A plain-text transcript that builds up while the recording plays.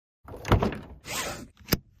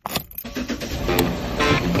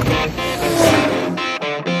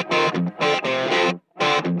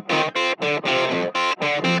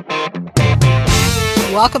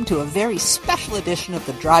Welcome to a very special edition of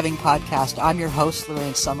the Driving Podcast. I'm your host,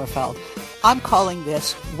 Lorraine Sommerfeld. I'm calling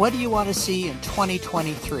this, What Do You Want to See in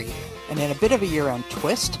 2023? And in a bit of a year-end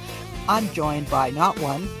twist, I'm joined by not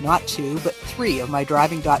one, not two, but three of my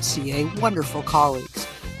Driving.ca wonderful colleagues.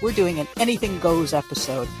 We're doing an Anything Goes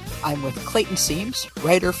episode. I'm with Clayton Seams,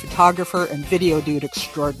 writer, photographer, and video dude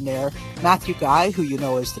extraordinaire, Matthew Guy, who you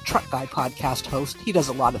know is the Truck Guy podcast host. He does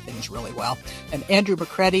a lot of things really well. And Andrew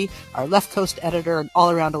McCready, our Left Coast editor and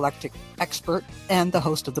all-around electric expert, and the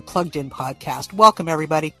host of the Plugged In podcast. Welcome,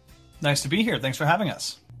 everybody. Nice to be here. Thanks for having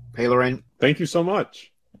us. Hey, Lorraine. Thank you so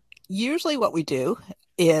much. Usually what we do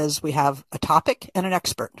is we have a topic and an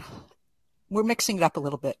expert. We're mixing it up a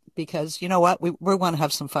little bit because, you know what, we want to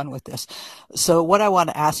have some fun with this. So what I want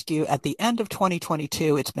to ask you at the end of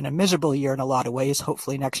 2022, it's been a miserable year in a lot of ways.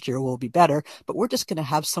 Hopefully next year will be better, but we're just going to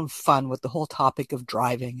have some fun with the whole topic of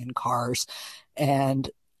driving and cars. And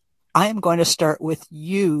I am going to start with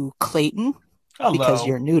you, Clayton, Hello. Because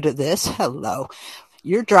you're new to this. Hello.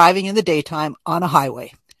 You're driving in the daytime on a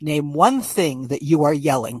highway. Name one thing that you are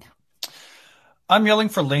yelling. I'm yelling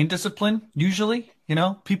for lane discipline, usually. You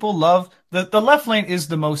know, people love the left lane is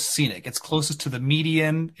the most scenic. It's closest to the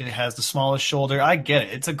median. It has the smallest shoulder. I get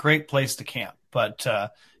it. It's a great place to camp. But,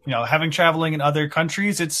 having traveling in other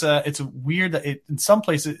countries, it's weird that in some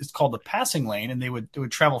places it's called the passing lane, and they would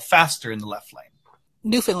travel faster in the left lane.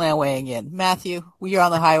 Newfoundland weighing in. Matthew, when you're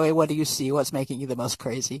on the highway, what do you see? What's making you the most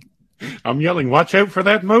crazy? I'm yelling, watch out for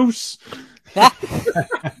that moose.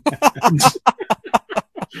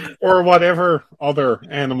 Or whatever other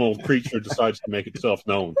animal creature decides to make itself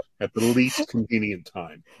known at the least convenient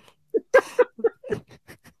time.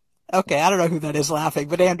 Okay, I don't know who that is laughing,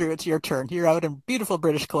 but Andrew, it's your turn. You're out in beautiful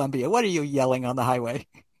British Columbia. What are you yelling on the highway?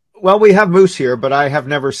 Well, we have moose here, but I have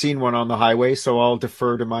never seen one on the highway, so I'll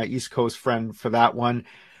defer to my East Coast friend for that one.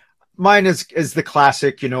 Mine is the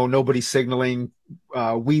classic, nobody signaling,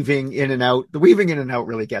 weaving in and out. The weaving in and out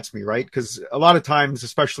really gets me, right? Because a lot of times,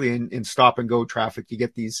 especially in stop and go traffic, you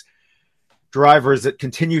get these drivers that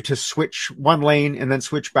continue to switch one lane and then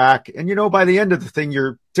switch back. And, by the end of the thing,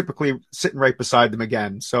 you're typically sitting right beside them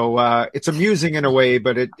again. So it's amusing in a way,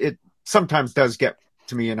 but it sometimes does get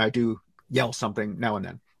to me, and I do yell something now and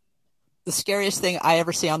then. The scariest thing I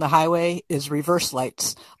ever see on the highway is reverse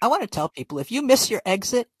lights. I want to tell people, if you miss your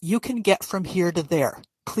exit, you can get from here to there.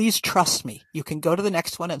 Please trust me. You can go to the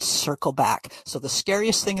next one and circle back. So the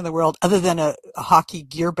scariest thing in the world, other than a hockey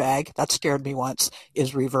gear bag, that scared me once,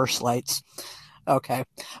 is reverse lights. Okay.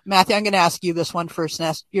 Matthew, I'm going to ask you this one first.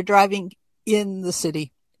 Nest. You're driving in the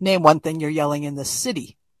city. Name one thing you're yelling in the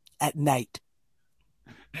city at night.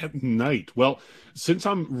 At night? Well, since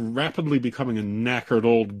I'm rapidly becoming a knackered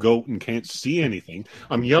old goat and can't see anything,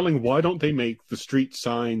 I'm yelling, why don't they make the street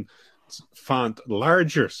sign font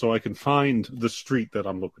larger so I can find the street that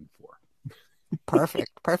I'm looking for?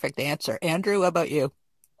 Perfect answer. Andrew, how about you?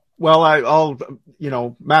 Well, I'll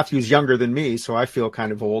Matthew's younger than me, so I feel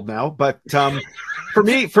kind of old now. But for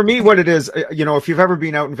me, what it is, if you've ever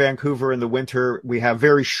been out in Vancouver in the winter, we have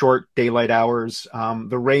very short daylight hours.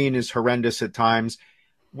 The rain is horrendous at times.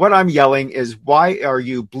 What I'm yelling is, why are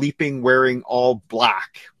you bleeping wearing all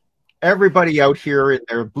black? Everybody out here in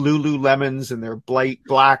their Lululemons and their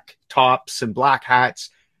black tops and black hats.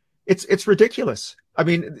 It's ridiculous. I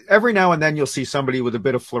mean, every now and then you'll see somebody with a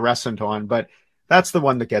bit of fluorescent on, but that's the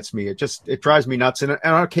one that gets me. It drives me nuts. And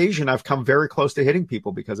on occasion, I've come very close to hitting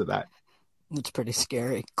people because of that. It's pretty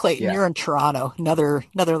scary. Clayton, Yeah. You're in Toronto. Another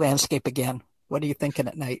landscape again. What are you thinking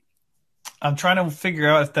at night? I'm trying to figure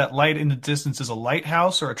out if that light in the distance is a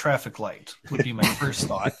lighthouse or a traffic light, would be my first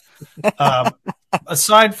thought.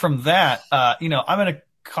 Aside from that, I'm in a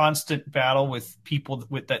constant battle with people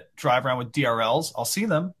that drive around with DRLs. I'll see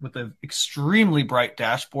them with an extremely bright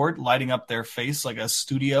dashboard lighting up their face like a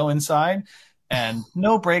studio inside, and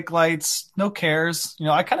no brake lights, no cares.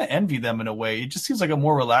 I kind of envy them in a way. It just seems like a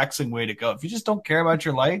more relaxing way to go. If you just don't care about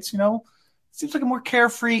your lights, it seems like a more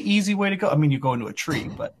carefree, easy way to go. I mean, you go into a tree,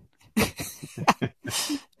 but...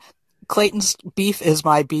 Clayton's beef is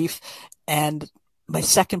my beef, and my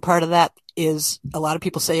second part of that is a lot of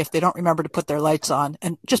people say if they don't remember to put their lights on,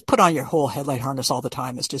 and just put on your whole headlight harness all the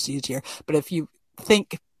time, it's just easier. But if you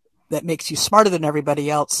think that makes you smarter than everybody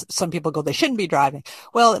else, some people go, they shouldn't be driving.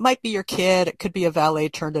 Well, it might be your kid, it could be a valet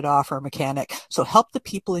turned it off, or a mechanic. So help the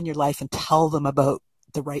people in your life and tell them about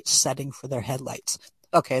the right setting for their headlights.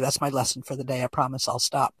 Okay, that's my lesson for the day. I promise I'll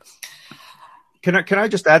stop. Can I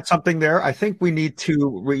just add something there? I think we need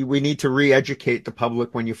to re-educate the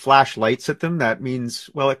public. When you flash lights at them, that means,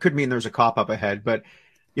 well, it could mean there's a cop up ahead, but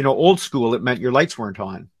old school, it meant your lights weren't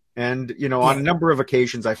on. And, on a number of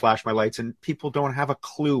occasions, I flash my lights and people don't have a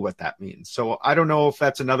clue what that means. So I don't know if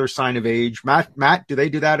that's another sign of age. Matt, do they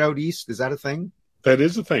do that out east? Is that a thing? That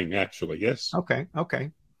is a thing, actually, yes.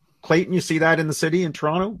 Okay. Clayton, you see that in the city in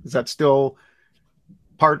Toronto? Is that still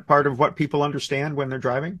part of what people understand when they're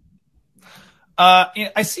driving?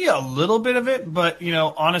 I see a little bit of it, but,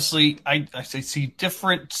 honestly, I see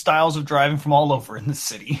different styles of driving from all over in the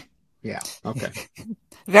city. Yeah. Okay.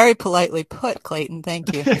 Very politely put, Clayton.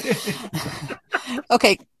 Thank you.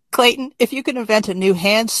 Okay, Clayton, if you could invent a new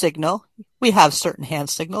hand signal, we have certain hand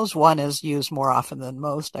signals. One is used more often than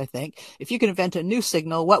most, I think. If you could invent a new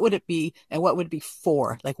signal, what would it be and what would it be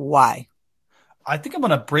for? Like, why? I think I'm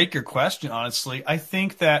going to break your question, honestly. I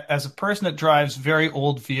think that as a person that drives very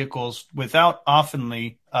old vehicles without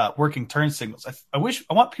oftenly working turn signals, I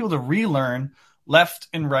want people to relearn left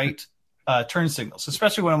and right turn signals,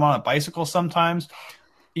 especially when I'm on a bicycle sometimes.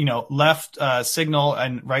 Left signal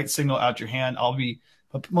and right signal out your hand.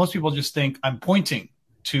 But most people just think I'm pointing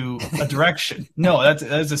to a direction. No, that's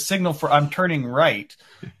a signal for I'm turning right.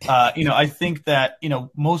 I think that,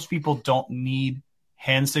 most people don't need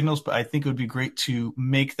hand signals, but I think it would be great to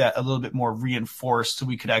make that a little bit more reinforced so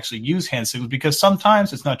we could actually use hand signals, because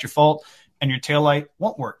sometimes it's not your fault and your taillight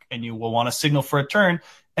won't work and you will want to signal for a turn.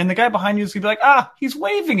 And the guy behind you is going to be like, he's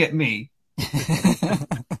waving at me.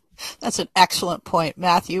 That's an excellent point.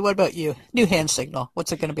 Matthew, what about you? New hand signal.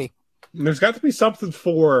 What's it going to be? There's got to be something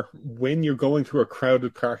for when you're going through a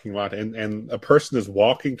crowded parking lot and a person is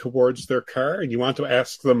walking towards their car and you want to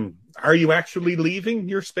ask them, are you actually leaving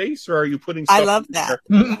your space or are you putting stuff I love that.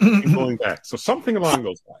 and going back? So something along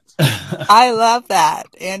those lines. I love that.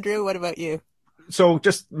 Andrew, what about you? So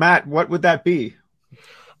just, Matt, what would that be?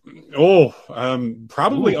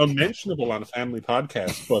 Probably unmentionable on a family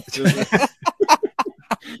podcast, but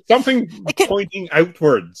something pointing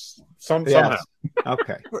outwards somehow.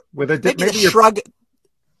 Okay. With maybe a shrug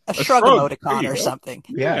emoticon or something.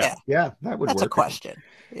 Yeah, that would work. That's a question.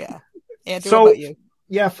 Yeah. Andrew, what about you?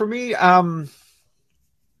 Yeah, for me,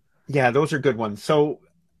 those are good ones. So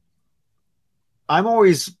I'm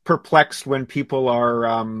always perplexed when people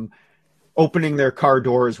are opening their car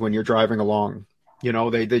doors when you're driving along. They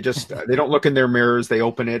don't look in their mirrors. They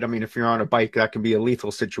open it. I mean, if you're on a bike, that can be a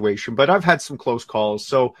lethal situation, but I've had some close calls.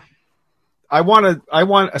 So I want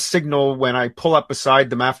a signal when I pull up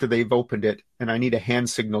beside them after they've opened it, and I need a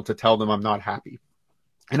hand signal to tell them I'm not happy.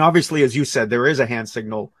 And obviously, as you said, there is a hand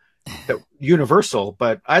signal that universal,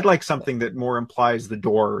 but I'd like something that more implies the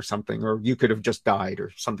door or something, or you could have just died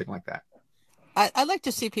or something like that. I like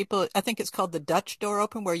to see people, I think it's called the Dutch door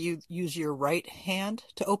open, where you use your right hand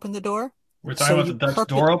to open the door. We're talking about the Dutch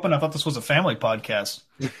door open? I thought this was a family podcast.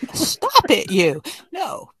 Stop it, you.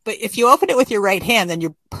 No, but if you open it with your right hand, then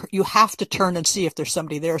you have to turn and see if there's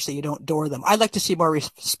somebody there so you don't door them. I'd like to see more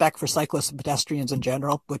respect for cyclists and pedestrians in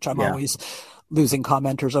general, which I'm always losing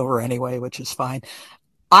commenters over anyway, which is fine.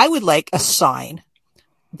 I would like a sign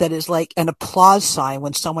that is like an applause sign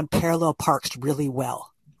when someone parallel parks really well.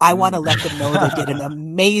 I want to let them know they did an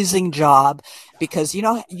amazing job, because,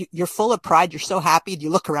 you're full of pride. You're so happy. You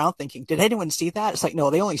look around thinking, did anyone see that? It's like, no,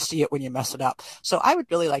 they only see it when you mess it up. So I would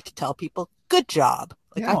really like to tell people, good job.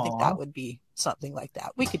 I think that would be something like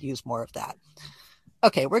that. We could use more of that.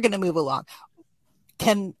 Okay, we're going to move along.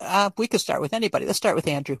 We could start with anybody. Let's start with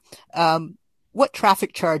Andrew. What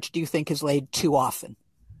traffic charge do you think is laid too often?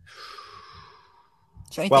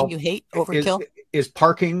 Is there anything you hate? Overkill? Is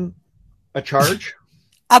parking a charge?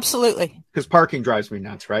 Absolutely. Because parking drives me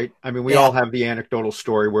nuts, right? I mean, we all have the anecdotal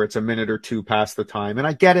story where it's a minute or two past the time. And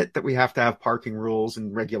I get it that we have to have parking rules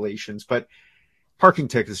and regulations, but parking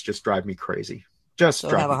tickets just drive me crazy.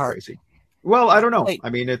 Crazy. Well, I don't know. I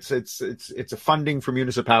mean, it's a funding for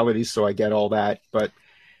municipalities, so I get all that, but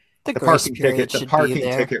the parking ticket really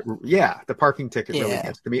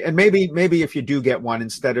gets to me. And maybe if you do get one,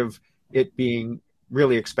 instead of it being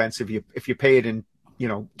really expensive, if you pay it in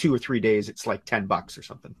 2 or 3 days, it's like $10 or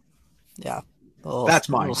something. Yeah. That's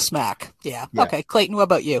mine. Little smack. Yeah. Okay. Clayton, what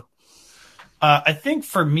about you? I think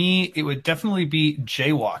for me, it would definitely be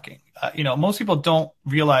jaywalking. Most people don't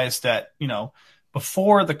realize that,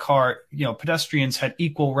 before the car, pedestrians had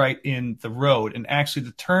equal right in the road. And actually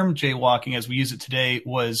the term jaywalking as we use it today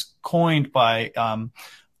was coined by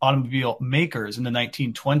automobile makers in the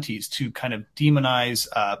 1920s to kind of demonize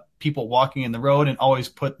people walking in the road and always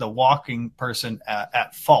put the walking person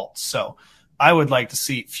at fault. So I would like to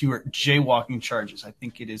see fewer jaywalking charges. I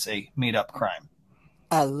think it is a made-up crime.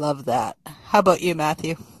 I love that. How about you,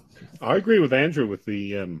 Matthew? I agree with Andrew with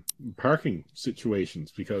the parking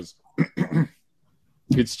situations, because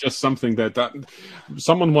it's just something that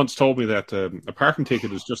someone once told me that a parking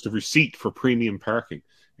ticket is just a receipt for premium parking.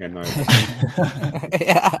 And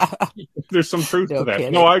Yeah. there's some truth No to that.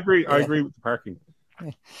 kidding. No, I agree. Yeah. I agree with the parking.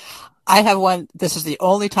 I have one. This is the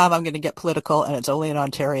only time I'm going to get political, and it's only in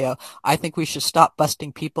Ontario. I think we should stop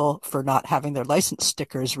busting people for not having their license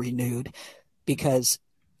stickers renewed, because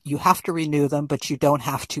you have to renew them, but you don't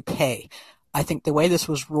have to pay. I think the way this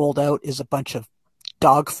was rolled out is a bunch of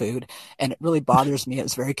dog food, and it really bothers me.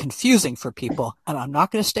 It's very confusing for people, and I'm not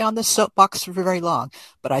going to stay on this soapbox for very long,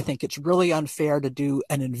 but I think it's really unfair to do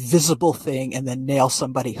an invisible thing and then nail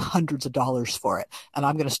somebody hundreds of dollars for it. And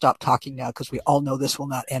I'm going to stop talking now because we all know this will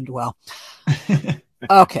not end well.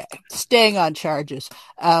 Okay, staying on charges.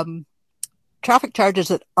 Traffic charges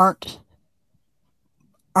that aren't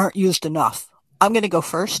used enough. I'm going to go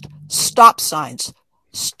first. Stop signs.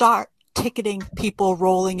 Start ticketing people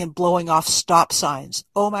rolling and blowing off stop signs.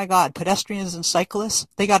 Oh my God, pedestrians and cyclists,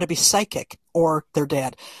 they got to be psychic or they're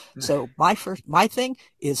dead. So my thing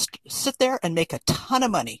is sit there and make a ton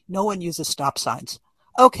of money. No one uses stop signs.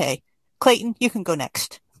 Okay, Clayton, you can go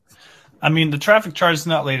next. I mean, the traffic charge is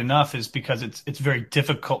not late enough is because it's very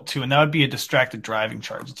difficult to, and that would be a distracted driving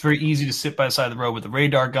charge. It's very easy to sit by the side of the road with a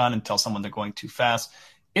radar gun and tell someone they're going too fast.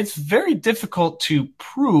 It's very difficult to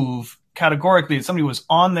prove categorically that somebody was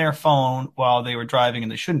on their phone while they were driving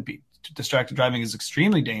and they shouldn't be. Distracted driving is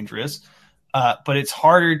extremely dangerous, but it's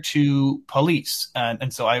harder to police.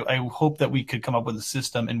 And so I hope that we could come up with a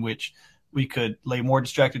system in which we could lay more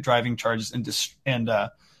distracted driving charges and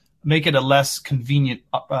make it a less convenient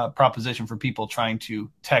proposition for people trying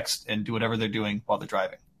to text and do whatever they're doing while they're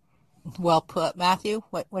driving. Well put. Matthew,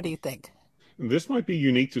 what do you think? This might be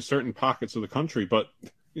unique to certain pockets of the country, but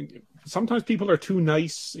sometimes people are too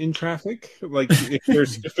nice in traffic. Like if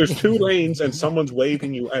there's two lanes and someone's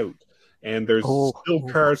waving you out, and there's still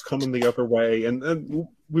cars coming the other way, and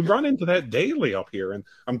we run into that daily up here. And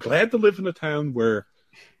I'm glad to live in a town where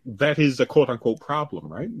that is a quote unquote problem,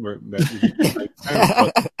 right?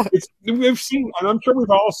 We've seen, and I'm sure we've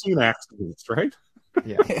all seen accidents, right?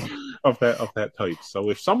 Yeah. of that type. So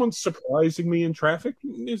if someone's surprising me in traffic,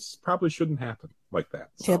 this probably shouldn't happen like that.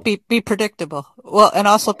 So. Yeah, be predictable. Well, and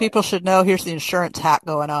also people should know, here's the insurance hack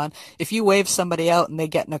going on. If you wave somebody out and they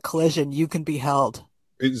get in a collision, you can be held.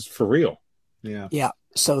 It's for real. Yeah. Yeah.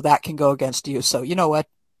 So that can go against you. So you know what?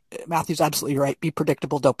 Matthew's absolutely right. Be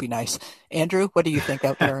predictable. Don't be nice. Andrew, what do you think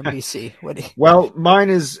out there in BC? Well, mine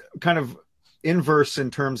is kind of inverse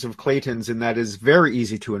in terms of Clayton's, and that is very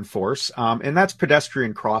easy to enforce. And that's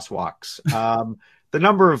pedestrian crosswalks. The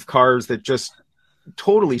number of cars that just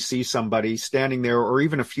totally see somebody standing there or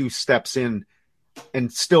even a few steps in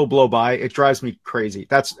and still blow by, it drives me crazy.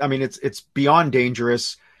 It's beyond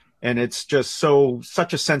dangerous. And it's just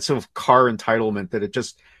such a sense of car entitlement that it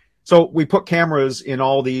just, so we put cameras in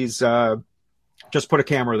all these, just put a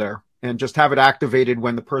camera there and just have it activated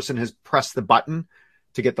when the person has pressed the button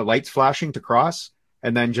to get the lights flashing to cross.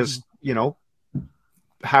 And then just,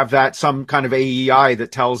 have that some kind of AEI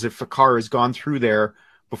that tells if a car has gone through there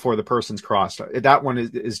before the person's crossed. That one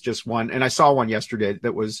is just one. And I saw one yesterday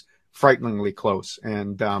that was frighteningly close.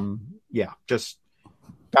 And just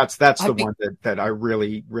that's the one that I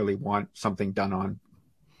really, really want something done on.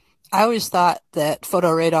 I always thought that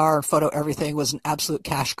photo radar and photo everything was an absolute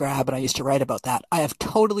cash grab, and I used to write about that. I have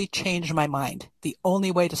totally changed my mind. The only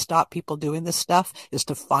way to stop people doing this stuff is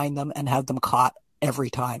to find them and have them caught every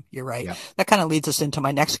time. You're right. Yeah. That kind of leads us into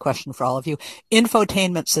my next question for all of you.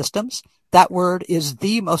 Infotainment systems. That word is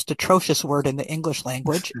the most atrocious word in the English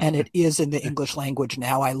language, and it is in the English language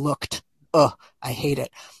now. I looked. I hate it.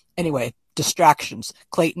 Anyway, distractions.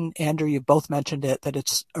 Clayton, Andrew, you both mentioned it, that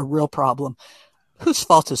it's a real problem. Whose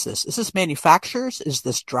fault is this? Is this manufacturers? Is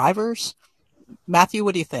this drivers? Matthew,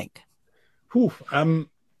 what do you think?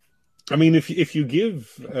 If you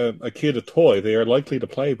give a kid a toy, they are likely to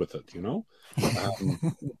play with it,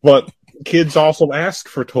 but kids also ask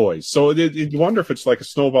for toys. So you wonder if it's like a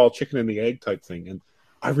snowball chicken and the egg type thing. And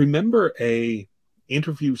I remember a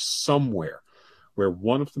interview somewhere where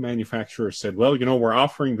one of the manufacturers said, well, we're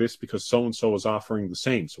offering this because so-and-so is offering the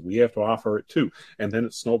same. So we have to offer it too. And then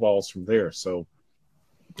it snowballs from there. So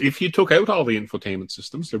if you took out all the infotainment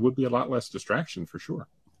systems, there would be a lot less distraction for sure.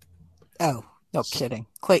 Oh, no kidding.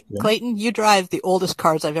 Clayton, you drive the oldest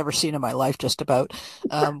cars I've ever seen in my life, just about.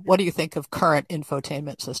 What do you think of current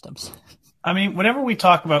infotainment systems? I mean, whenever we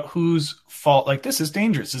talk about whose fault, like this is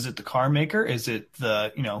dangerous, is it the car maker? Is it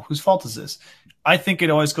whose fault is this? I think it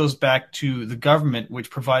always goes back to the government, which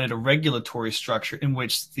provided a regulatory structure in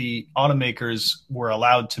which the automakers were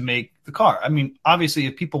allowed to make the car. I mean, obviously,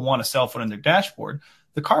 if people want a cell phone in their dashboard,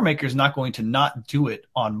 the car maker is not going to not do it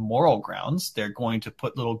on moral grounds. They're going to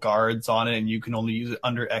put little guards on it, and you can only use it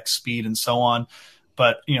under X speed and so on.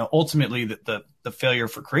 But ultimately, the failure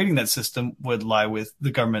for creating that system would lie with the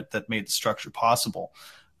government that made the structure possible.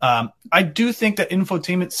 I do think that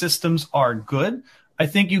infotainment systems are good. I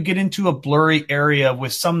think you get into a blurry area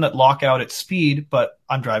with some that lock out at speed, but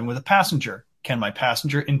I'm driving with a passenger. Can my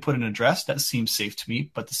passenger input an address? That seems safe to me,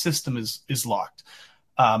 but the system is locked.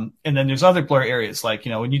 And then there's other blurry areas, like,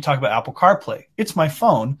 when you talk about Apple CarPlay, it's my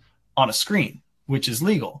phone on a screen, which is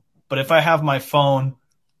legal. But if I have my phone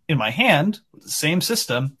in my hand with the same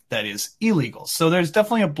system, that is illegal. So there's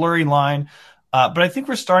definitely a blurry line. But I think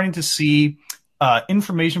we're starting to see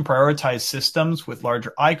information prioritized systems with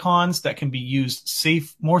larger icons that can be used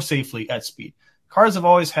more safely at speed. Cars have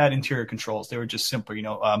always had interior controls. They were just simpler,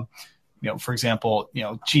 for example,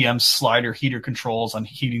 GM's slider heater controls on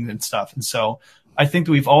heating and stuff. And so I think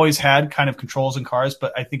that we've always had kind of controls in cars,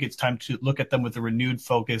 but I think it's time to look at them with a renewed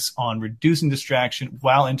focus on reducing distraction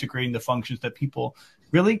while integrating the functions that people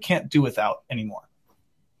really can't do without anymore.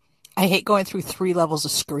 I hate going through 3 levels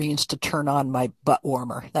of screens to turn on my butt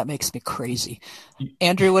warmer. That makes me crazy.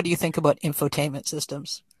 Andrew, what do you think about infotainment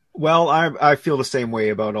systems? Well, I feel the same way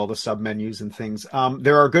about all the submenus and things.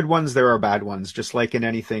 There are good ones, there are bad ones, just like in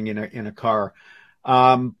anything in a car.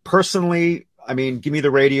 Personally, I mean, give me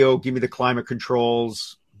the radio, give me the climate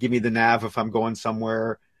controls, give me the nav if I'm going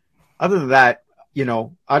somewhere. Other than that,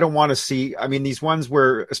 I don't want to see, these ones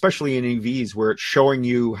where, especially in EVs, where it's showing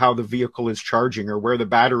you how the vehicle is charging or where the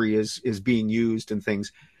battery is being used and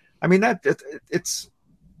things. It's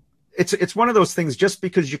one of those things. Just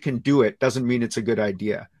because you can do it doesn't mean it's a good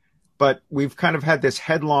idea. But we've kind of had this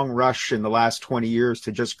headlong rush in the last 20 years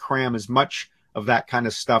to just cram as much of that kind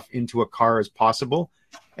of stuff into a car as possible.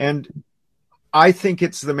 And I think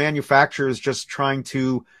it's the manufacturers just trying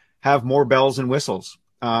to have more bells and whistles.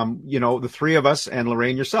 The 3 of us and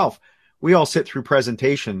Lorraine yourself, we all sit through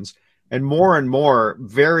presentations, and more,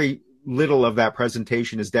 very little of that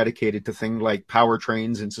presentation is dedicated to things like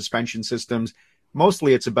powertrains and suspension systems.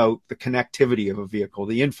 Mostly it's about the connectivity of a vehicle,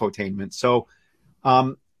 the infotainment. So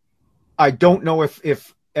I don't know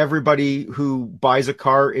if everybody who buys a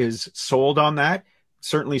car is sold on that.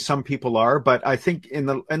 Certainly some people are, but I think in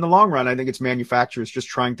the long run, I think it's manufacturers just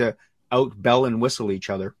trying to out bell and whistle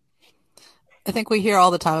each other. I think we hear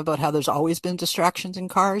all the time about how there's always been distractions in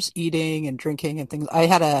cars, eating and drinking and things. I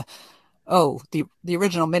had the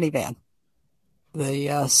original minivan,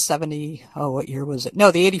 the 70, what year was it?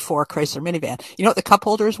 No, the 84 Chrysler minivan. You know what the cup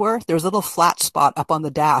holders were? There was a little flat spot up on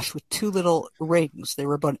the dash with 2 little rings. They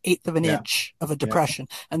were about 1/8 of an inch of a depression.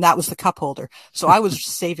 Yeah. And that was the cup holder. So I was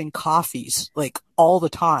saving coffees like all the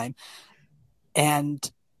time.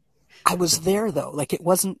 And I was there though. Like, it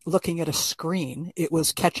wasn't looking at a screen. It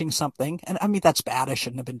was catching something. And that's bad. I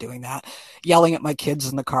shouldn't have been doing that. Yelling at my kids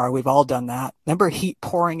in the car. We've all done that. Remember heat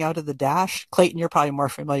pouring out of the dash? Clayton, you're probably more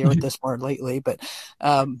familiar with this more lately, but,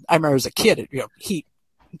 I remember as a kid, heat,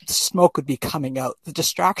 smoke would be coming out. The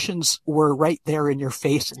distractions were right there in your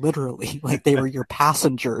face, literally, like they were your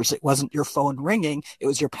passengers. It wasn't your phone ringing. It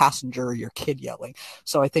was your passenger or your kid yelling.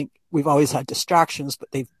 So I think we've always had distractions,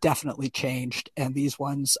 but they've definitely changed. And these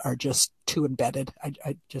ones are just too embedded.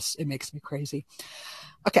 It makes me crazy.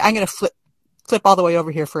 Okay. I'm going to flip all the way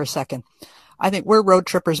over here for a second. I think we're road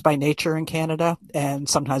trippers by nature in Canada and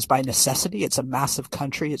sometimes by necessity. It's a massive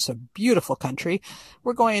country. It's a beautiful country.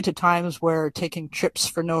 We're going into times where taking trips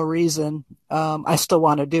for no reason, I still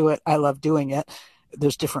want to do it. I love doing it.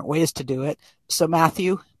 There's different ways to do it. So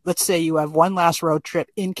Matthew, let's say you have one last road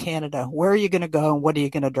trip in Canada. Where are you going to go and what are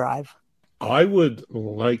you going to drive? I would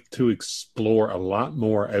like to explore a lot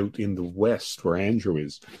more out in the west where Andrew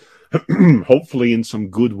is. Hopefully in some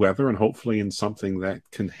good weather and hopefully in something that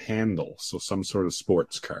can handle. So some sort of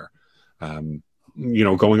sports car, going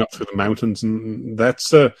up through the mountains. And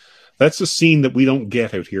that's a scene that we don't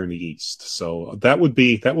get out here in the East. So that would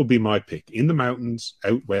be my pick: in the mountains,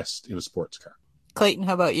 out west in a sports car. Clayton,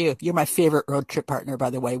 how about you? You're my favorite road trip partner, by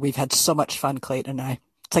the way. We've had so much fun, Clayton and I.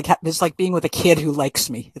 It's like being with a kid who likes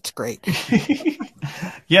me. It's great.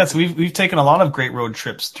 Yes, we've taken a lot of great road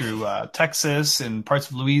trips through Texas and parts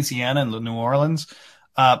of Louisiana and New Orleans.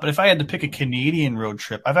 But if I had to pick a Canadian road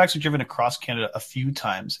trip, I've actually driven across Canada a few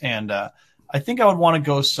times, and I think I would want to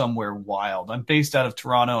go somewhere wild. I'm based out of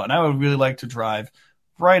Toronto, and I would really like to drive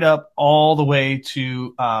right up all the way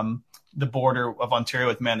to the border of Ontario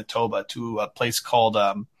with Manitoba to a place called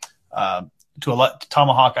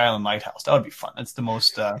Tomahawk Island Lighthouse. That would be fun. That's the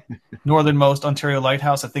most northernmost Ontario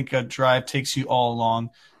lighthouse. I think a drive takes you all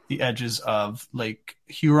along the edges of Lake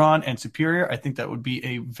Huron and Superior. I think that would be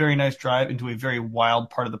a very nice drive into a very wild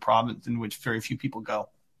part of the province in which very few people go.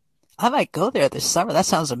 I might go there this summer. That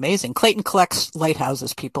sounds amazing. Clayton collects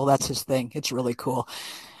lighthouses, people. That's his thing. It's really cool.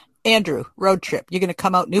 Andrew, road trip. You going to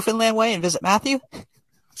come out Newfoundland way and visit Matthew?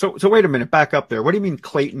 So wait a minute, back up there. What do you mean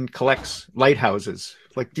Clayton collects lighthouses?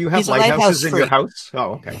 Like, do you have He's a lighthouses lighthouse in your freak. house?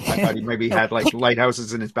 Oh, okay. I thought he maybe No, had like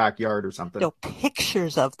lighthouses in his backyard or something. No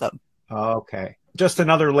pictures of them. Okay. Just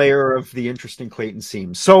another layer of the interesting Clayton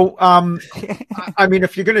seams. So, I mean,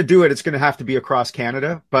 if you're going to do it, it's going to have to be across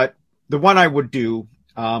Canada. But the one I would do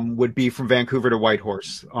would be from Vancouver to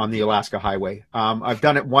Whitehorse on the Alaska Highway. I've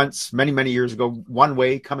done it once, many, many years ago, one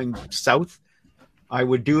way coming south. I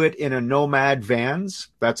would do it in a Nomad Vans.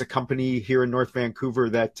 That's a company here in North Vancouver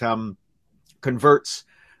that converts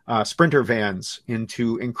Sprinter vans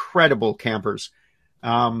into incredible campers.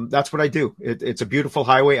 That's what I do. It's a beautiful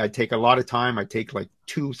highway. I take a lot of time. I take like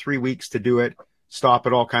 2-3 weeks to do it. Stop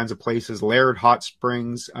at all kinds of places. Laird Hot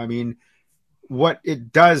Springs. I mean, what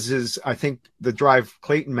it does is, I think the drive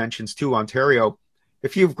Clayton mentions too, Ontario.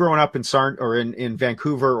 If you've grown up in in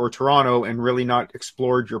Vancouver or Toronto and really not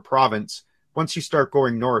explored your province, once you start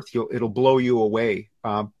going north, it'll blow you away.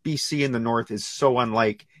 BC in the north is so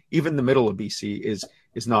unlike, even the middle of BC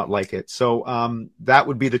is not like it. So that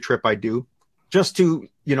would be the trip I do. Just to,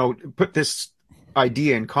 put this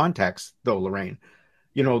idea in context, though, Lorraine,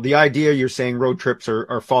 the idea you're saying road trips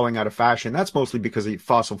are falling out of fashion, that's mostly because of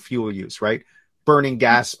fossil fuel use, right? Burning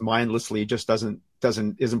gas mindlessly just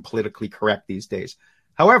isn't politically correct these days.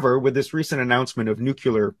 However, with this recent announcement of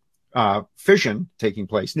nuclear fission taking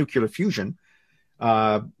place, nuclear fusion,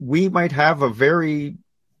 we might have a very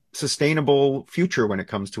sustainable future when it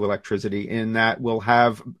comes to electricity, in that we'll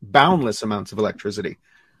have boundless amounts of electricity.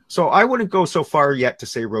 So I wouldn't go so far yet to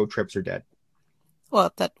say road trips are dead.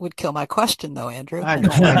 Well, that would kill my question, though, Andrew. I know.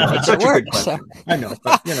 It's such a good question. So. I know,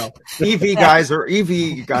 but EV guys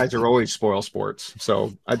are always spoil sports.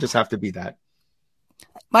 So I just have to be that.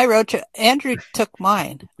 My road trip, Andrew took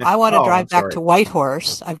mine. I want to drive back to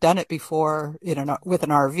Whitehorse. I've done it before with an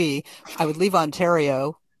RV. I would leave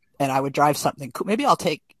Ontario and I would drive something cool. Maybe I'll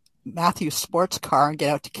take Matthew's sports car and get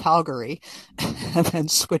out to Calgary and then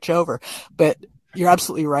switch over. But you're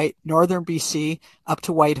absolutely right. Northern BC up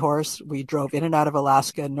to Whitehorse. We drove in and out of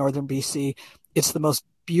Alaska, northern BC. It's the most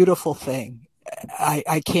beautiful thing.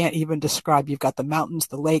 I can't even describe. You've got the mountains,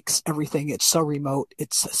 the lakes, everything. It's so remote.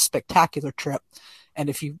 It's a spectacular trip. And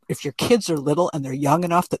if your kids are little and they're young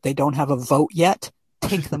enough that they don't have a vote yet,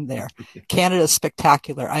 take them there. Canada's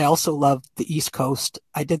spectacular. I also love the East Coast.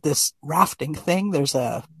 I did this rafting thing.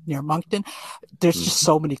 Near Moncton. There's just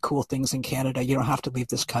so many cool things in Canada. You don't have to leave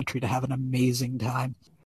this country to have an amazing time.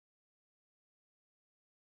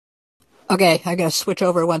 Okay, I'm going to switch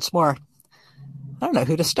over once more. I don't know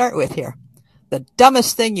who to start with here. The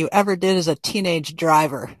dumbest thing you ever did as a teenage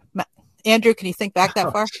driver. Andrew, can you think back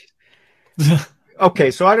that far? Okay,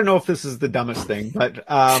 so I don't know if this is the dumbest thing, but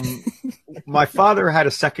my father had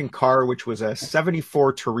a second car, which was a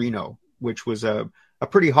 74 Torino, which was a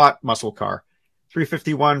pretty hot muscle car.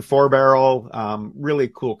 351, 4-barrel, really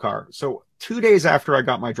cool car. So 2 days after I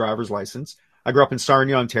got my driver's license, I grew up in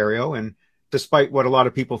Sarnia, Ontario, and despite what a lot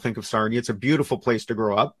of people think of Sarnia, it's a beautiful place to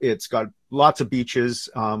grow up. It's got lots of beaches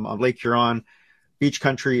on Lake Huron, beach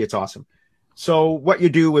country. It's awesome. So what you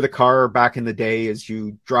do with a car back in the day is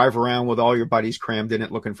you drive around with all your buddies crammed in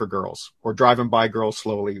it looking for girls, or driving by girls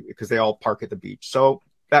slowly because they all park at the beach. So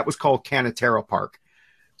that was called Canatera Park.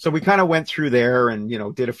 So we kind of went through there and,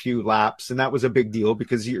 did a few laps, and that was a big deal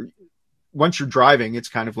because once you're driving, it's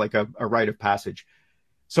kind of like a rite of passage.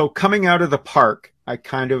 So coming out of the park,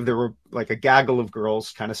 there were like a gaggle of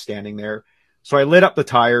girls kind of standing there. So I lit up the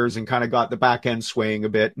tires and kind of got the back end swaying a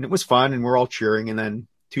bit, and it was fun, and we're all cheering. And then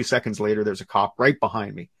 2 seconds later, there's a cop right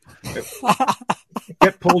behind me.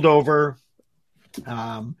 Get pulled over,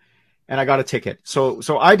 and I got a ticket. So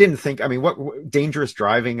I didn't think, what dangerous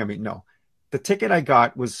driving? No. The ticket I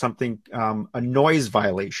got was something, a noise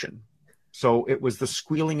violation. So it was the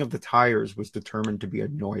squealing of the tires was determined to be a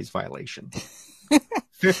noise violation.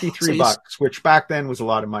 $53, which back then was a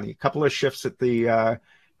lot of money. A couple of shifts at the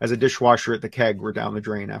as a dishwasher at the Keg were down the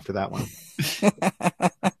drain after that one.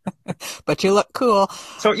 But you look cool.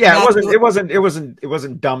 So yeah, it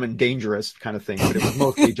wasn't dumb and dangerous kind of thing, but it was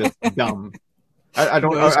mostly just dumb. I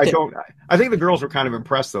think the girls were kind of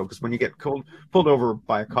impressed though, because when you get pulled over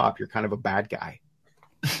by a cop, you're kind of a bad guy.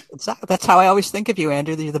 That's how I always think of you,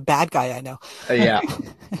 Andrew. You're the bad guy I know. Yeah.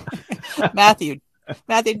 Matthew,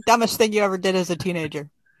 dumbest thing you ever did as a teenager?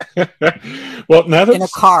 Well, now that in a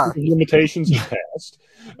car, limitations have passed,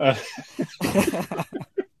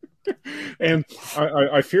 and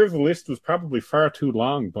I fear the list was probably far too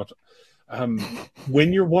long. But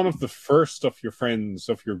when you're one of the first of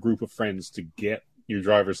your group of friends to get your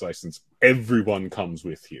driver's license, everyone comes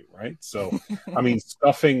with you, right? So,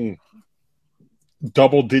 stuffing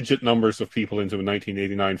double-digit numbers of people into a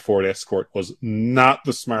 1989 Ford Escort was not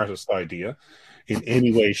the smartest idea in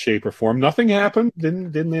any way, shape, or form. Nothing happened.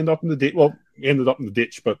 Didn't end up in the ditch. Well, ended up in the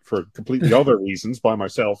ditch, but for completely other reasons. By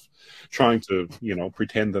myself, trying to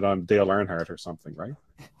pretend that I'm Dale Earnhardt or something, right?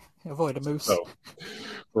 Avoid a moose. So,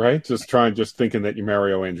 right, just thinking that you're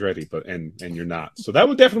Mario Andretti, but and you're not. So that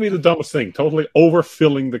would definitely be the dumbest thing. Totally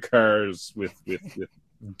overfilling the cars with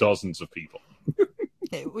dozens of people.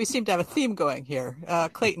 Okay, we seem to have a theme going here.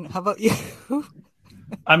 Clayton, how about you?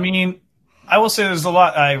 I mean, I will say there's a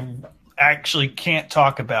lot I actually can't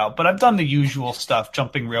talk about, but I've done the usual stuff,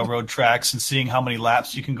 jumping railroad tracks and seeing how many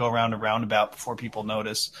laps you can go around a roundabout before people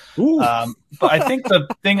notice. But I think the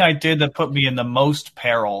thing I did that put me in the most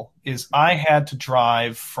peril is I had to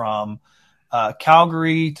drive from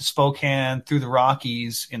Calgary to Spokane through the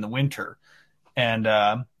Rockies in the winter. And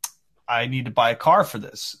I need to buy a car for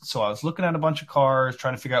this. So I was looking at a bunch of cars,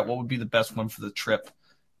 trying to figure out what would be the best one for the trip.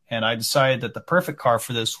 And I decided that the perfect car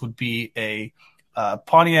for this would be a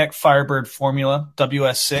Pontiac Firebird Formula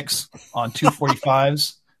WS6 on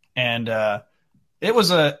 245s. And it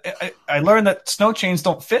was I learned that snow chains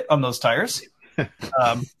don't fit on those tires.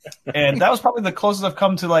 And that was probably the closest I've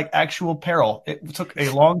come to like actual peril. It took a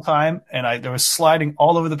long time, and there was sliding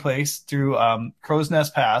all over the place through Crow's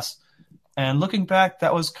Nest Pass. And looking back,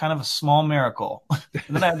 that was kind of a small miracle. And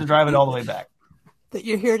then I had to drive it all the way back. That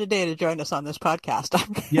you're here today to join us on this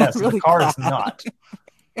podcast. Yes, really the car glad. is not.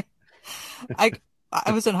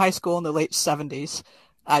 I was in high school in the late 70s.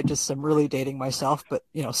 I just am really dating myself, but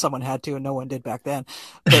someone had to, and no one did back then.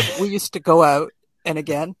 But we used to go out, and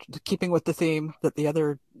again, keeping with the theme that the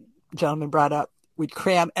other gentleman brought up, we'd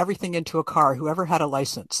cram everything into a car. Whoever had a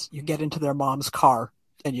license, you get into their mom's car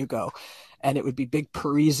and you go. And it would be big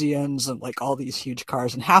Parisians and like all these huge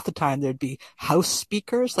cars. And half the time there'd be house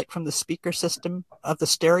speakers, like from the speaker system of the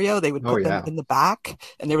stereo. They would put them in the back,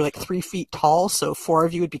 and they were like 3 feet tall. So 4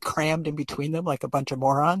 of you would be crammed in between them like a bunch of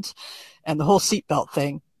morons. And the whole seatbelt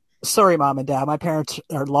thing. Sorry, Mom and Dad. My parents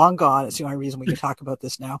are long gone. It's the only reason we can talk about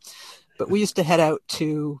this now. But we used to head out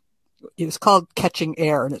to, it was called Catching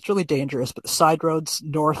Air, and it's really dangerous, but the side roads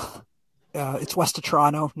north, it's west of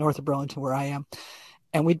Toronto, north of Burlington, where I am.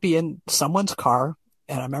 And we'd be in someone's car.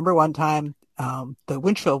 And I remember one time the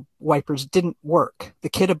windshield wipers didn't work. The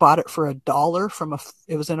kid had bought it for $1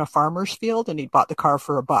 it was in a farmer's field, and he'd bought the car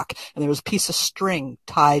for $1. And there was a piece of string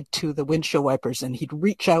tied to the windshield wipers, and he'd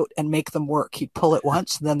reach out and make them work. He'd pull it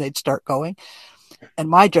once, and then they'd start going. And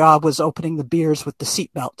my job was opening the beers with the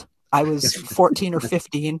seatbelt. I was 14 or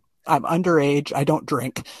 15. I'm underage. I don't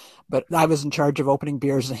drink. But I was in charge of opening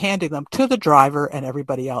beers and handing them to the driver and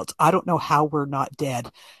everybody else. I don't know how we're not dead.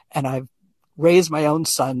 And I've raised my own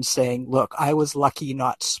son saying, look, I was lucky,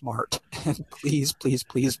 not smart. And please, please,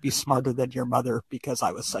 please be smarter than your mother, because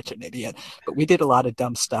I was such an idiot. But we did a lot of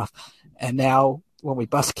dumb stuff. And now when we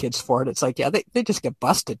bust kids for it, it's like, yeah, they just get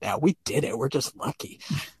busted now. We did it. We're just lucky.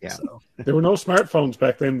 Yeah. So. There were no smartphones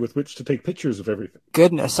back then with which to take pictures of everything.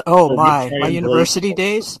 Goodness. Oh, my university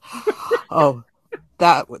days.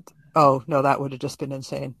 That would have just been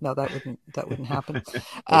insane. No, that wouldn't happen.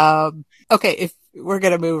 Okay, if we're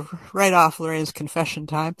gonna move right off Lorraine's confession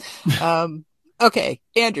time. Okay,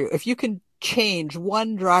 Andrew, if you can change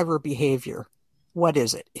one driver behavior, what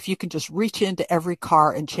is it? If you can just reach into every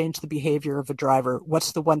car and change the behavior of a driver,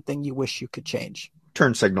 what's the one thing you wish you could change?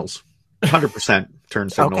 Turn signals. 100% turn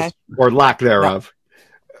signals, or lack thereof.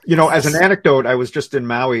 No. As an anecdote, I was just in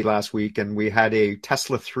Maui last week, and we had a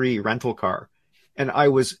Tesla 3 rental car, and I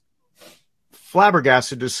was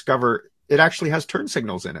flabbergasted to discover it actually has turn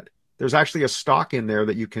signals in it. There's actually a stock in there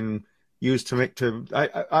that you can use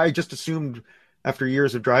I just assumed after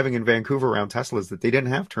years of driving in Vancouver around Teslas that they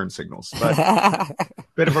didn't have turn signals, but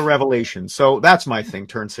bit of a revelation. So that's my thing.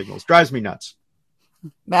 Turn signals drives me nuts.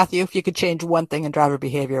 Matthew, if you could change one thing in driver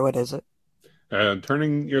behavior, what is it?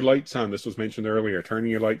 Turning your lights on. This was mentioned earlier. Turning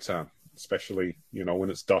your lights on, especially, when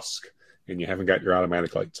it's dusk and you haven't got your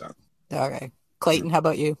automatic lights on. Okay. Clayton, how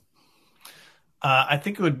about you? I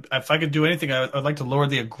think it would, if I could do anything, I'd like to lower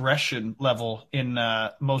the aggression level in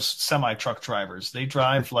most semi-truck drivers. They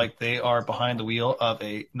drive like they are behind the wheel of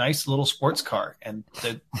a nice little sports car, and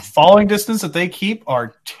the following distance that they keep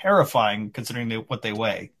are terrifying considering what they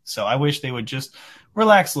weigh. So I wish they would just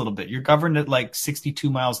relax a little bit. You're governed at like 62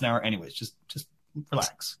 miles an hour anyways. Just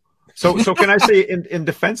relax. So can I say in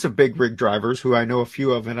defense of big rig drivers, who I know a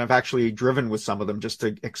few of, and I've actually driven with some of them just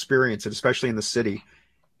to experience it, especially in the city,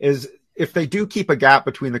 is if they do keep a gap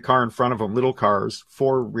between the car in front of them, little cars,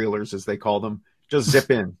 four-wheelers as they call them, just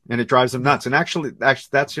zip in, and it drives them nuts. And actually,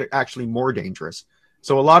 that's actually more dangerous.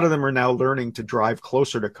 So a lot of them are now learning to drive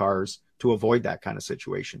closer to cars to avoid that kind of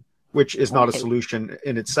situation. which is not a Okay. solution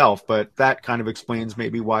in itself, but that kind of explains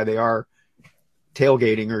maybe why they are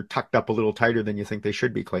tailgating or tucked up a little tighter than you think they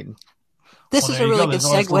should be, Clayton. This Well, is there a you really go. good There's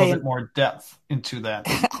always a little segue. bit more depth into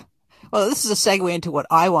that. Well, this is a segue into what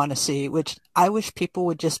I want to see, which I wish people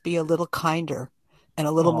would just be a little kinder and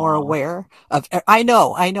a little more Aw. aware of. I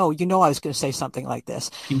know, I was going to say something like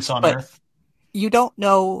this, Peace on but earth. you don't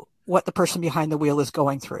know what the person behind the wheel is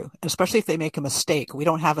going through, especially if they make a mistake. We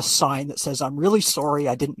don't have a sign that says, "I'm really sorry,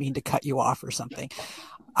 I didn't mean to cut you off," or something.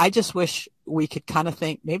 I just wish we could kind of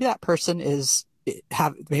think maybe that person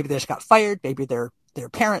maybe they just got fired, maybe their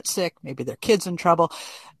parents sick, maybe their kids in trouble.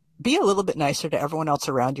 Be a little bit nicer to everyone else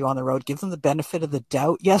around you on the road. Give them the benefit of the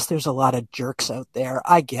doubt. Yes, there's a lot of jerks out there.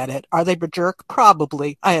 I get it. Are they a jerk?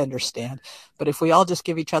 Probably. I understand. But if we all just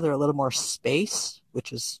give each other a little more space,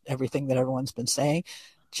 which is everything that everyone's been saying,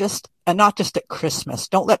 and not just at Christmas.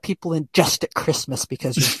 Don't let people in just at Christmas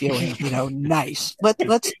because you're feeling, nice.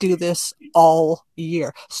 Let's do this all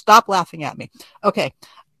year. Stop laughing at me. Okay.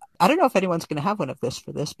 I don't know if anyone's going to have one of this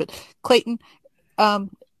for this, but Clayton,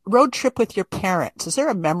 road trip with your parents. Is there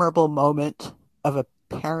a memorable moment of a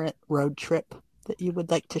parent road trip that you would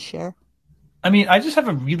like to share? I mean, I just have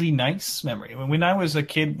a really nice memory. When I was a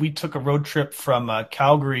kid, we took a road trip from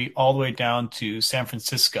Calgary all the way down to San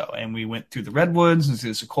Francisco, and we went through the Redwoods and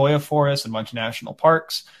through the Sequoia Forest and a bunch of national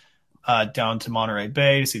parks, down to Monterey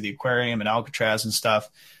Bay to see the aquarium and Alcatraz and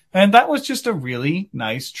stuff. And that was just a really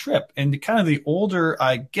nice trip. And kind of the older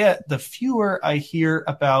I get, the fewer I hear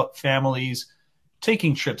about families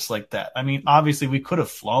taking trips like that. I mean, obviously, we could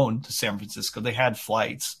have flown to San Francisco. They had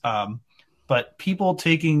flights. But people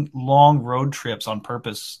taking long road trips on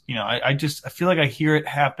purpose, I feel like I hear it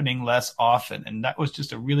happening less often. And that was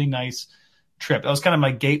just a really nice trip. That was kind of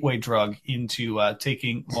my gateway drug into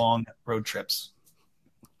taking long road trips.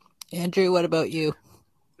 Andrew, what about you?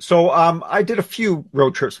 So I did a few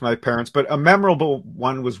road trips with my parents, but a memorable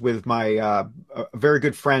one was with my a very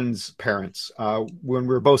good friend's parents. When we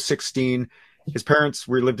were both 16, his parents,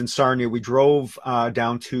 we lived in Sarnia. We drove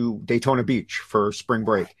down to Daytona Beach for spring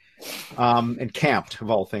break. And camped,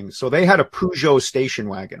 of all things. So they had a Peugeot station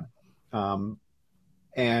wagon,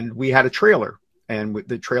 and we had a trailer, and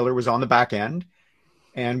the trailer was on the back end,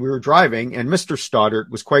 and we were driving, and Mr.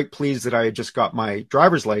 Stoddart was quite pleased that I had just got my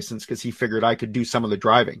driver's license because he figured I could do some of the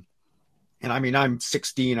driving. And I mean, I'm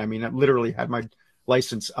 16. I mean, I literally had my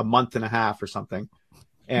license a month and a half or something.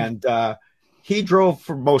 And he drove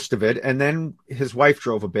for most of it, and then his wife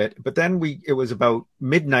drove a bit. But then it was about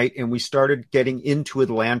midnight, and we started getting into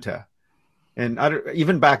Atlanta. And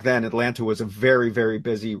even back then, Atlanta was a very, very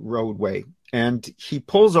busy roadway. And he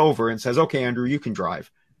pulls over and says, "Okay, Andrew, you can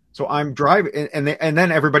drive." So I'm driving, and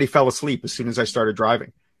then everybody fell asleep as soon as I started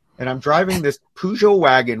driving. And I'm driving this Peugeot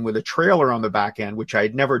wagon with a trailer on the back end, which I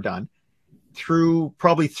had never done, through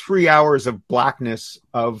probably 3 hours of blackness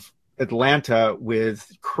of Atlanta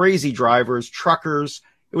with crazy drivers, truckers.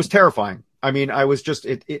 It was terrifying. I mean, I was just,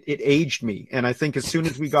 it aged me. And I think as soon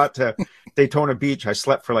as we got to Daytona Beach, I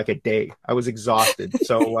slept for like a day. I was exhausted.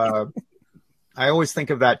 So I always think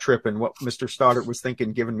of that trip and what Mr. Stoddart was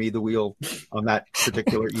thinking, giving me the wheel on that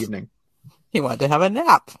particular evening. He wanted to have a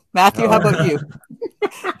nap. Matthew, how about you?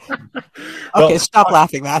 Well, Okay, stop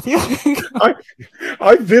laughing, Matthew.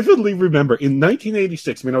 I vividly remember in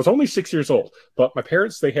 1986, I mean, I was only 6 years old, but my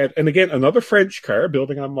parents, they had, and again, another French car,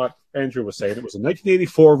 building on what Andrew was saying. It was a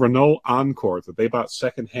 1984 Renault Encore that they bought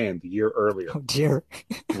secondhand the year earlier. Oh, dear.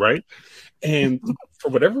 Right? And for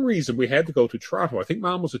whatever reason, we had to go to Toronto. I think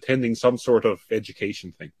Mom was attending some sort of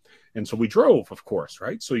education thing. And so we drove, of course,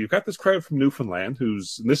 right? So you've got this crowd from Newfoundland and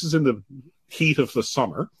this is in the heat of the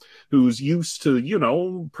summer, who's used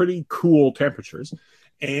to, pretty cool temperatures.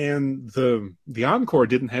 And the Encore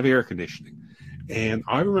didn't have air conditioning. And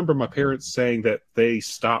I remember my parents saying that they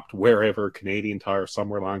stopped wherever, Canadian Tire,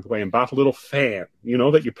 somewhere along the way, and bought a little fan,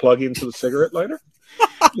 that you plug into the cigarette lighter.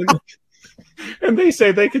 And they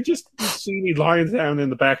say they could just see me lying down in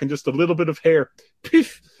the back and just a little bit of hair,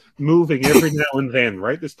 piff, moving every now and then,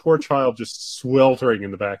 right? This poor child just sweltering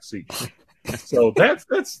in the back seat. So that's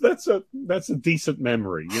a decent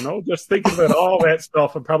memory, just thinking about all that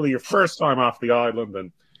stuff and probably your first time off the island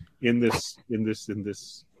and in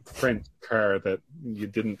this French car that you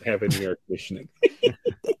didn't have any air conditioning.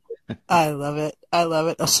 I love it.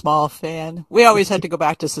 A small fan. We always had to go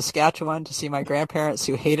back to Saskatchewan to see my grandparents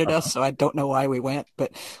who hated us. So I don't know why we went,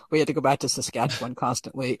 but we had to go back to Saskatchewan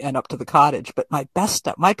constantly and up to the cottage. But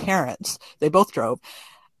my parents, they both drove,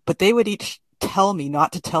 but they would each tell me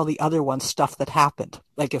not to tell the other one stuff that happened.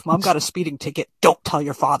 Like if mom got a speeding ticket, don't tell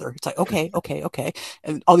your father. It's like, okay.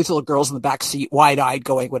 And all these little girls in the back seat, wide-eyed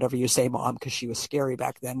going, whatever you say, mom, because she was scary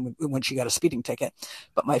back then when she got a speeding ticket.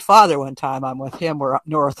 But my father, one time I'm with him, we're up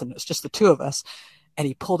north and it's just the two of us. And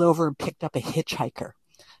he pulled over and picked up a hitchhiker.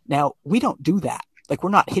 Now, we don't do that. Like, we're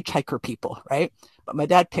not hitchhiker people, right? But my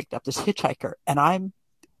dad picked up this hitchhiker, and I'm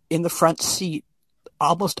in the front seat,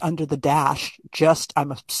 almost under the dash.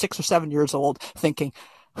 I'm 6 or 7 years old, thinking,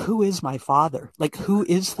 who is my father? Like, who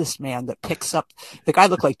is this man that picks up? The guy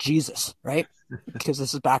looked like Jesus, right? Because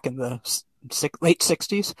this is back in the late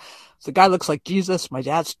 60s. So the guy looks like Jesus. My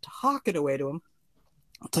dad's talking away to him.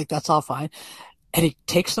 It's like, that's all fine. And he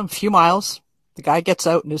takes them a few miles. The guy gets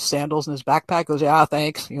out in his sandals and his backpack, goes, yeah,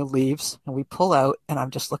 thanks, leaves. And we pull out, and I'm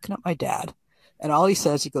just looking at my dad. And all he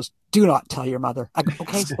says, he goes, do not tell your mother. I go,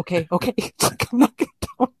 okay. It's like, I'm not going to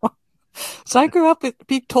tell her. So I grew up with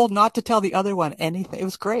being told not to tell the other one anything. It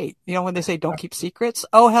was great. When they say don't keep secrets.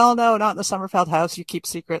 Oh, hell no, not in the Sommerfeld house. You keep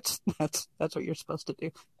secrets. That's what you're supposed to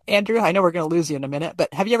do. Andrew, I know we're going to lose you in a minute,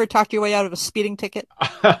 but have you ever talked your way out of a speeding ticket?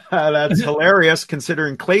 That's hilarious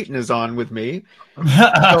considering Clayton is on with me.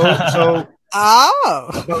 So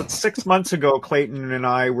about 6 months ago, Clayton and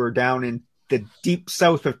I were down in the deep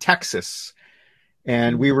south of Texas,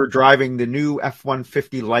 and we were driving the new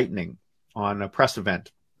F-150 Lightning on a press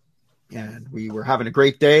event. And we were having a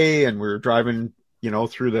great day, and we were driving,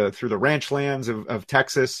 through the ranch lands of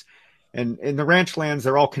Texas. And in the ranch lands,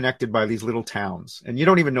 they're all connected by these little towns. And you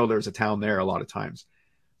don't even know there's a town there a lot of times.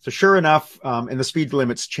 So sure enough, and the speed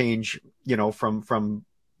limits change, from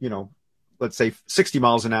let's say 60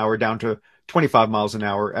 miles an hour down to 25 miles an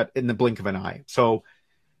hour in the blink of an eye. So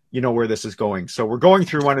you know where this is going. So we're going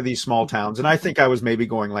through one of these small towns, and I think I was maybe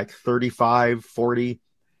going like 35, 40,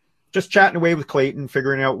 just chatting away with Clayton,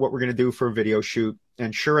 figuring out what we're going to do for a video shoot.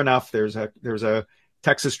 And sure enough, there's a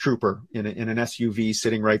Texas trooper in an SUV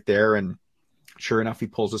sitting right there. And sure enough, he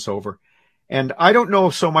pulls us over. And I don't know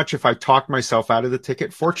so much if I talked myself out of the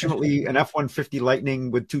ticket. Fortunately, an F-150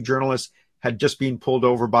 Lightning with two journalists had just been pulled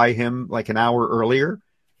over by him like an hour earlier.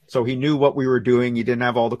 So he knew what we were doing. He didn't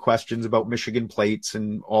have all the questions about Michigan plates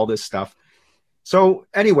and all this stuff. So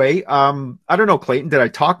anyway, I don't know, Clayton, did I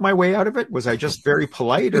talk my way out of it? Was I just very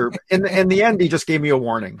polite, or in the end, he just gave me a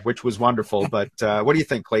warning, which was wonderful. But what do you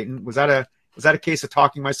think, Clayton? Was that a case of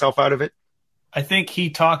talking myself out of it? I think he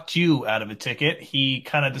talked you out of a ticket. He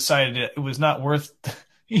kind of decided it was not worth.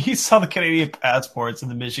 He saw the Canadian passports and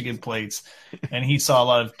the Michigan plates, and he saw a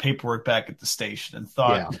lot of paperwork back at the station and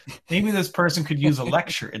thought maybe this person could use a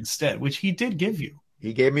lecture instead, which he did give you.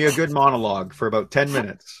 He gave me a good monologue for about 10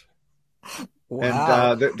 minutes.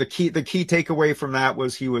 Wow. And the key takeaway from that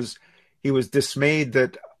was he was dismayed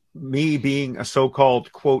that me being a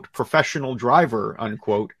so-called quote professional driver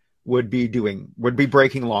unquote would be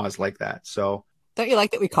breaking laws like that. So don't you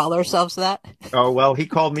like that we call ourselves that? Oh well, he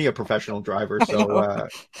called me a professional driver. So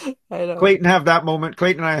I know. Clayton and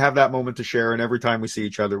I have that moment to share, and every time we see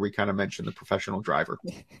each other, we kind of mention the professional driver.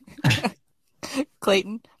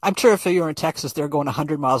 Clayton, I'm sure if you were in Texas, they're going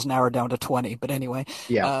 100 miles an hour down to 20. But anyway,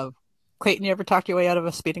 Clayton, you ever talked your way out of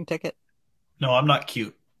a speeding ticket? No, I'm not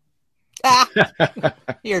cute.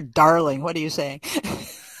 You're darling. What are you saying?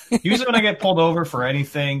 Usually when I get pulled over for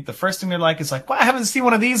anything, the first thing they're like is like, "Well, I haven't seen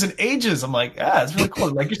one of these in ages." I'm like, it's really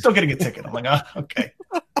cool. Like, you're still getting a ticket. I'm like, okay.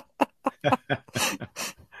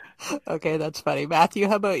 Okay, that's funny. Matthew,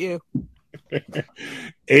 how about you?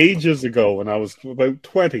 Ages ago, when I was about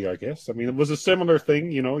 20, I guess. I mean, it was a similar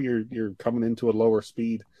thing. You're coming into a lower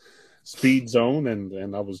speed zone,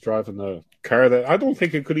 and I was driving a car that I don't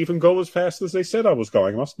think it could even go as fast as they said I was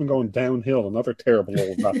going. I must have been going downhill. Another terrible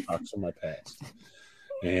old rat from my past.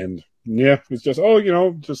 And it was just, I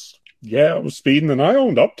was speeding, and I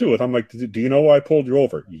owned up to it. I'm like, do you know why I pulled you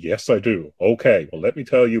over? Yes, I do. Okay, well, let me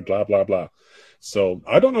tell you, blah, blah, blah. So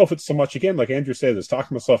I don't know if it's so much, again, like Andrew said, is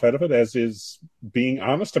talking myself out of it as is being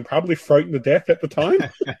honest and probably frightened to death at the time.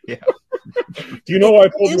 Yeah. Do you know why I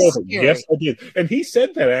pulled you over? Scary. Yes, I did. And he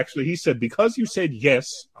said that, actually. He said, because you said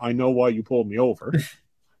yes, I know why you pulled me over.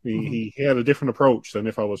 He had a different approach than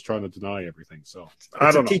if I was trying to deny everything. So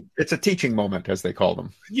I don't know. It's a teaching moment, as they call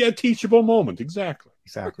them. Yeah, teachable moment. Exactly.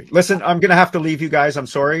 Listen, I'm going to have to leave you guys. I'm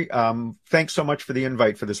sorry. Thanks so much for the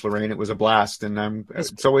invite for this, Lorraine. It was a blast. And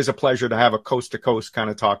it's always a pleasure to have a coast to coast kind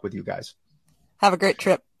of talk with you guys. Have a great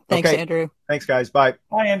trip. Thanks, okay. Andrew. Thanks, guys. Bye.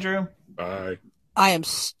 Bye, Andrew. Bye. I am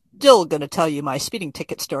still going to tell you my speeding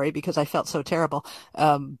ticket story because I felt so terrible.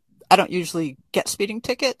 I don't usually get speeding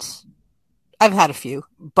tickets. I've had a few,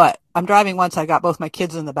 but I'm driving once. I got both my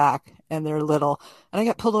kids in the back and they're little, and I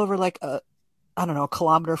got pulled over like I don't know, a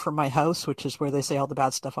kilometer from my house, which is where they say all the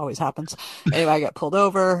bad stuff always happens. Anyway, I got pulled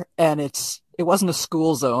over, and it wasn't a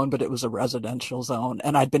school zone, but it was a residential zone.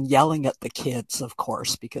 And I'd been yelling at the kids, of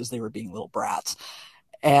course, because they were being little brats.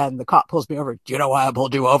 And the cop pulls me over. Do you know why I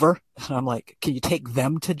pulled you over? And I'm like, can you take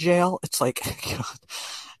them to jail? It's like,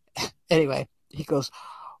 anyway, he goes,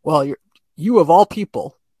 well, you of all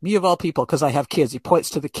people, me of all people, because I have kids. He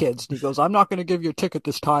points to the kids and he goes, I'm not going to give you a ticket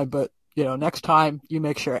this time, but next time you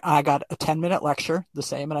make sure. I got a 10-minute lecture, the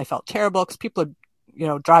same, and I felt terrible because people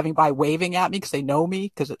are, driving by waving at me because they know me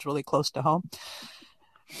because it's really close to home.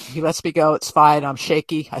 He lets me go. It's fine. I'm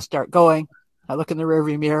shaky. I start going. I look in the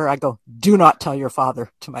rearview mirror. I go, do not tell your father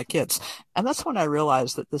to my kids. And that's when I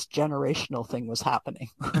realized that this generational thing was happening.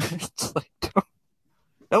 It's like,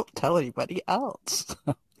 don't tell anybody else.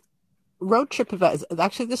 Road trip events.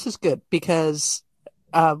 Actually, this is good because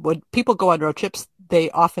when people go on road trips, they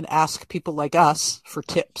often ask people like us for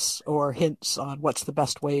tips or hints on what's the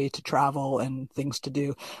best way to travel and things to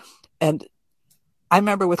do. And I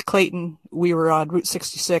remember with Clayton, we were on Route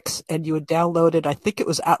 66 and you had downloaded, I think it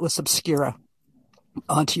was Atlas Obscura,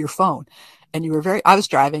 onto your phone. And I was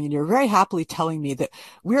driving and you were very happily telling me that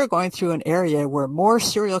we are going through an area where more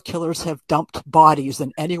serial killers have dumped bodies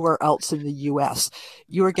than anywhere else in the US.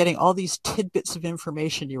 You were getting all these tidbits of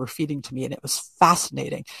information you were feeding to me, and it was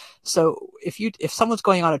fascinating. So if someone's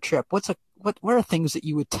going on a trip, what are things that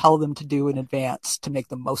you would tell them to do in advance to make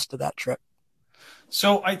the most of that trip?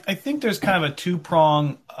 So I think there's kind of a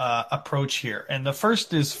two-prong approach here. And the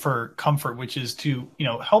first is for comfort, which is to,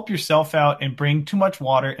 help yourself out and bring too much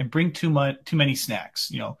water and bring too many snacks.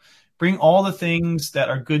 Bring all the things that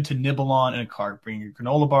are good to nibble on in a car. Bring your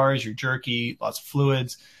granola bars, your jerky, lots of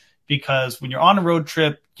fluids, because when you're on a road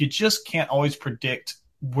trip, you just can't always predict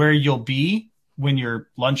where you'll be when you're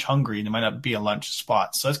lunch hungry, and there might not be a lunch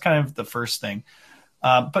spot. So that's kind of the first thing.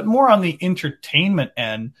 But more on the entertainment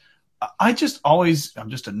end, I'm just a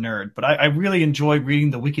nerd, but I really enjoy reading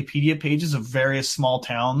the Wikipedia pages of various small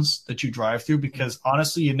towns that you drive through, because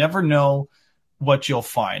honestly, you never know what you'll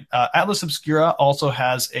find. Atlas Obscura also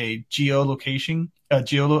has a geolocating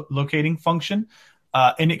function,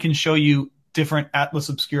 and it can show you different Atlas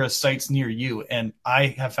Obscura sites near you. And I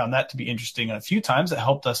have found that to be interesting. And a few times it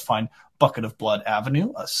helped us find Bucket of Blood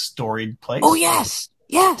Avenue, a storied place. Oh, yes.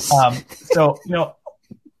 Yes. So,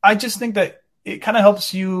 I just think that it kind of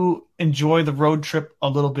helps you enjoy the road trip a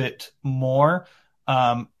little bit more.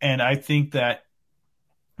 And I think that,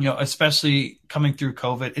 especially coming through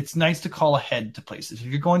COVID, it's nice to call ahead to places. If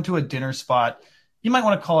you're going to a dinner spot, you might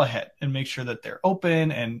want to call ahead and make sure that they're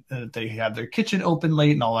open and that they have their kitchen open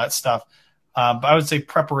late and all that stuff. But I would say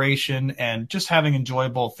preparation and just having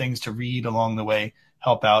enjoyable things to read along the way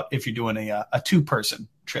help out if you're doing a two-person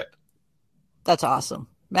trip. That's awesome.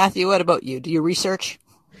 Matthew, what about you? Do you research?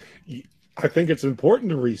 I think it's important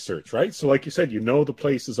to research, right? So like you said, the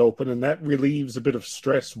place is open, and that relieves a bit of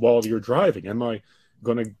stress while you're driving. Am I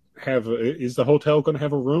going to is the hotel going to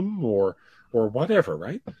have a room or whatever,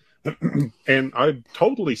 right? And I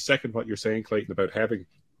totally second what you're saying, Clayton, about having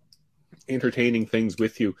entertaining things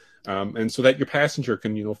with you, and so that your passenger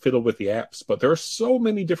can, fiddle with the apps. But there are so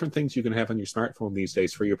many different things you can have on your smartphone these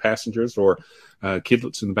days for your passengers or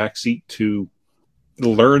kidlets in the back seat to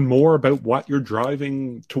learn more about what you're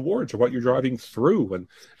driving towards or what you're driving through. And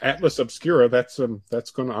Atlas Obscura, I'm going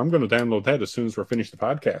to download that as soon as we're finished the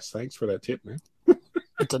podcast. Thanks for that tip, man.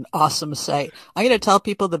 It's an awesome site. I'm going to tell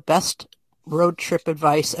people the best road trip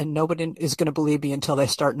advice, and nobody is going to believe me until they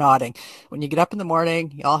start nodding. When you get up in the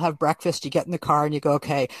morning, you all have breakfast, you get in the car and you go,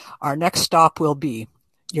 okay, your next stop will be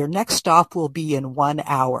in 1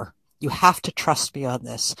 hour. You have to trust me on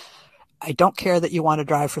this. I don't care that you want to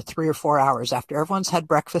drive for 3 or 4 hours. After everyone's had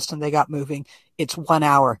breakfast and they got moving, it's 1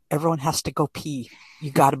 hour. Everyone has to go pee.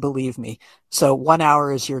 You got to believe me. So 1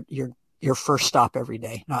 hour is your first stop every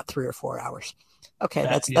day, not 3 or 4 hours. Okay,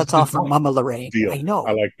 that's all from Mama Lorraine. Deal. I know.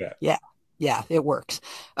 I like that. Yeah, it works.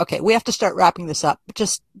 Okay, we have to start wrapping this up.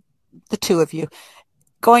 Just the two of you.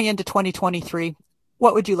 Going into 2023,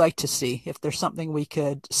 what would you like to see? If there's something we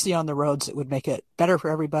could see on the roads that would make it better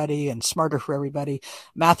for everybody and smarter for everybody.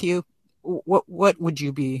 Matthew, what would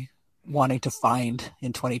you be wanting to find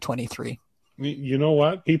in 2023? You know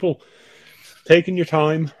what? People taking your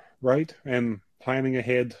time, right? And planning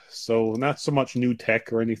ahead. So not so much new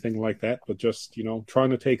tech or anything like that, but just, trying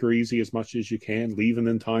to take her easy as much as you can, leaving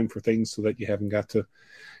in time for things so that you haven't got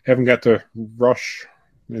to rush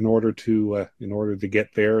in order to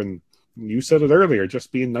get there. And you said it earlier,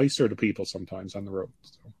 just being nicer to people sometimes on the road.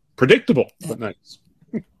 So, predictable, but nice.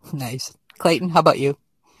 Nice. Clayton, how about you?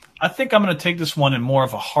 I think I'm going to take this one in more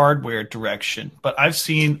of a hardware direction, but I've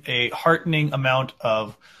seen a heartening amount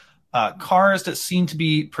of cars that seem to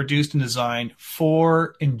be produced and designed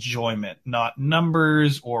for enjoyment, not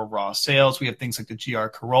numbers or raw sales. We have things like the GR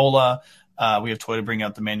Corolla. We have Toyota bringing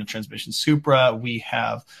out the manual transmission Supra. We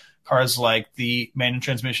have cars like the manual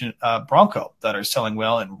transmission Bronco that are selling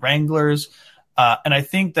well, and Wranglers. And I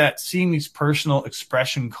think that seeing these personal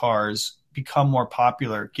expression cars become more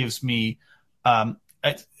popular gives me a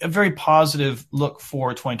very positive look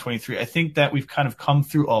for 2023. I think that we've kind of come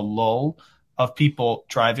through a lull of people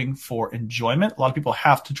driving for enjoyment. A lot of people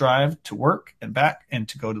have to drive to work and back and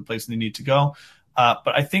to go to the place they need to go.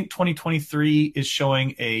 But I think 2023 is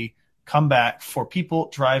showing a comeback for people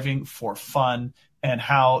driving for fun and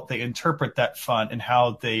how they interpret that fun and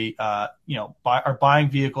how they, are buying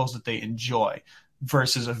vehicles that they enjoy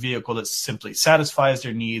versus a vehicle that simply satisfies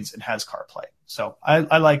their needs and has CarPlay. So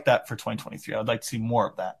I like that for 2023. I would like to see more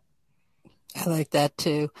of that. I like that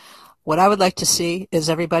too. What I would like to see is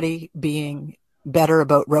everybody being better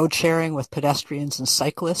about road sharing with pedestrians and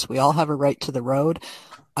cyclists. We all have a right to the road.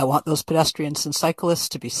 I want those pedestrians and cyclists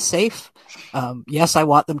to be safe. Yes, I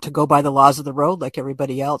want them to go by the laws of the road like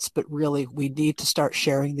everybody else, but really we need to start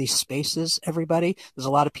sharing these spaces, everybody. There's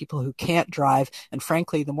a lot of people who can't drive. And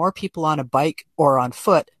frankly, the more people on a bike or on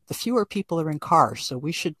foot, the fewer people are in cars. So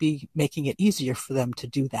we should be making it easier for them to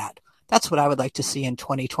do that. That's what I would like to see in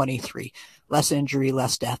 2023. Less injury,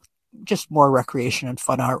 less death, just more recreation and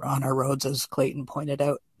fun on our roads, as Clayton pointed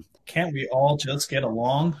out. Can't we all just get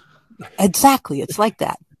along? Exactly. It's like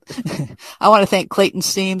that. I want to thank Clayton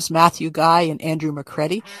Seams, Matthew Guy, and Andrew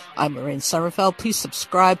McCready. I'm Lorraine Sommerfeld. Please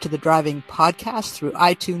subscribe to the Driving Podcast through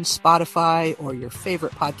iTunes, Spotify, or your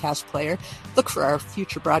favorite podcast player. Look for our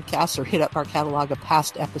future broadcasts or hit up our catalog of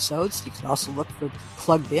past episodes. You can also look for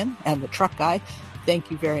Plugged In and The Truck Guy. Thank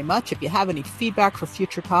you very much. If you have any feedback for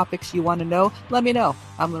future topics you want to know, let me know.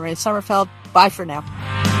 I'm Lorraine Sommerfeld. Bye for now.